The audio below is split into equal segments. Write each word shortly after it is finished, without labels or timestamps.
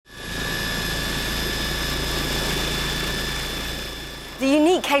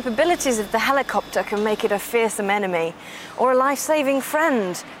unique capabilities of the helicopter can make it a fearsome enemy or a life-saving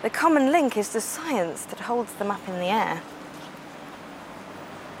friend. The common link is the science that holds them up in the air.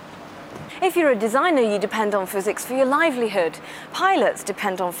 If you're a designer, you depend on physics for your livelihood. Pilots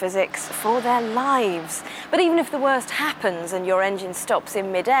depend on physics for their lives. But even if the worst happens and your engine stops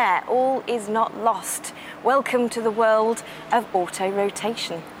in mid-air, all is not lost. Welcome to the world of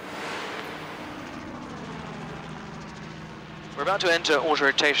auto-rotation. We're about to enter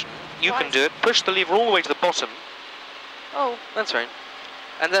auto-rotation. You can do it. Push the lever all the way to the bottom. Oh. That's right.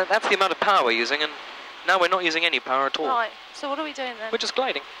 And that's the amount of power we're using, and now we're not using any power at all. Right. So what are we doing then? We're just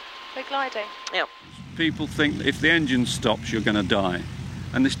gliding. We're gliding? Yeah. People think that if the engine stops, you're going to die.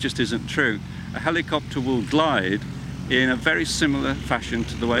 And this just isn't true. A helicopter will glide in a very similar fashion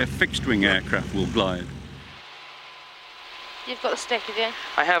to the way a fixed-wing aircraft will glide. You've got the stick, have you?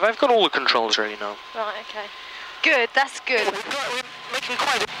 I have. I've got all the controls ready now. Right, okay. Good, that's good. We're making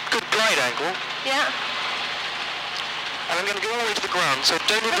quite a good glide angle. Yeah. And I'm going to go all the way to the ground, so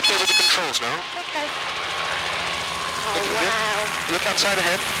don't interfere with the controls now. Okay. Looking wow. good. Look outside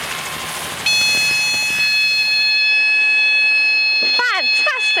ahead.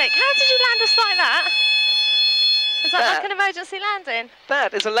 Fantastic! How did you land us like that? Is that like an emergency landing?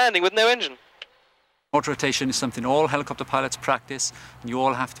 That is a landing with no engine. Auto-rotation is something all helicopter pilots practice, and you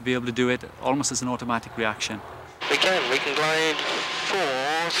all have to be able to do it almost as an automatic reaction. We can glide for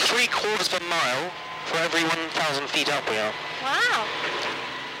 3/4 of a mile for every 1,000 feet up we are. Wow!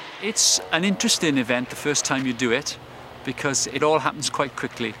 It's an interesting event the first time you do it, because it all happens quite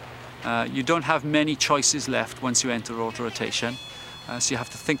quickly. You don't have many choices left once you enter auto-rotation, so you have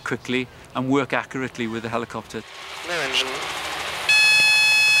to think quickly and work accurately with the helicopter. No engine.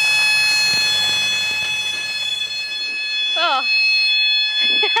 Oh.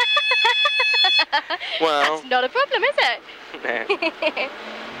 Well, that's not a problem, is it? No.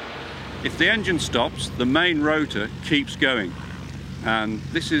 If the engine stops, the main rotor keeps going. And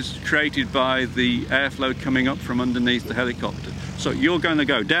this is created by the airflow coming up from underneath the helicopter. So you're going to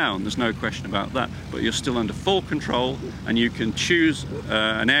go down, there's no question about that, but you're still under full control, and you can choose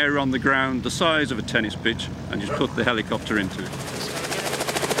an area on the ground the size of a tennis pitch and just put the helicopter into it.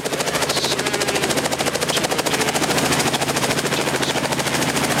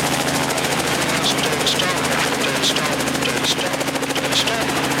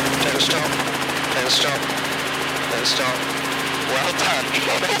 Don't stop. Well done.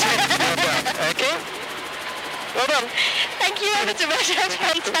 Well done. Okay? Well done. Thank you ever so much, that's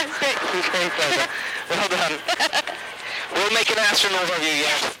fantastic. Great pleasure. Well done. We'll make an astronaut of you,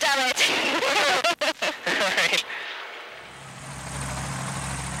 yes. Damn it. Alright.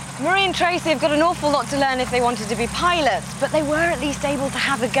 Marie and Tracy have got an awful lot to learn if they wanted to be pilots, but they were at least able to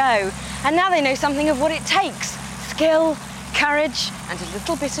have a go. And now they know something of what it takes. Skill, courage, and a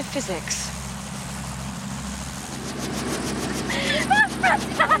little bit of physics. That's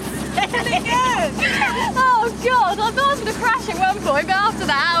fantastic! Really good! Oh God, I thought I was going to crash at one point, but after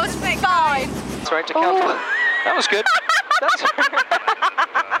that I was fine. That's right, to count that. That was good.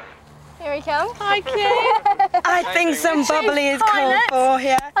 Here we come. Thank you. I think some bubbly is called for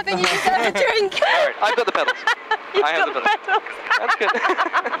here. I think you deserve a drink. Alright, I've got the pedals. I have the pedals. That's good.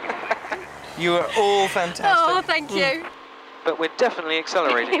 You are all fantastic. Oh, thank you. But we're definitely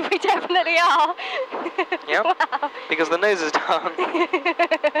accelerating. We definitely are. Yep. Wow. Because the nose is down.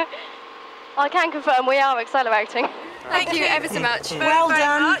 I can confirm we are accelerating. Thank you ever so much. Well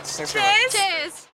done. Cheers. Cheers.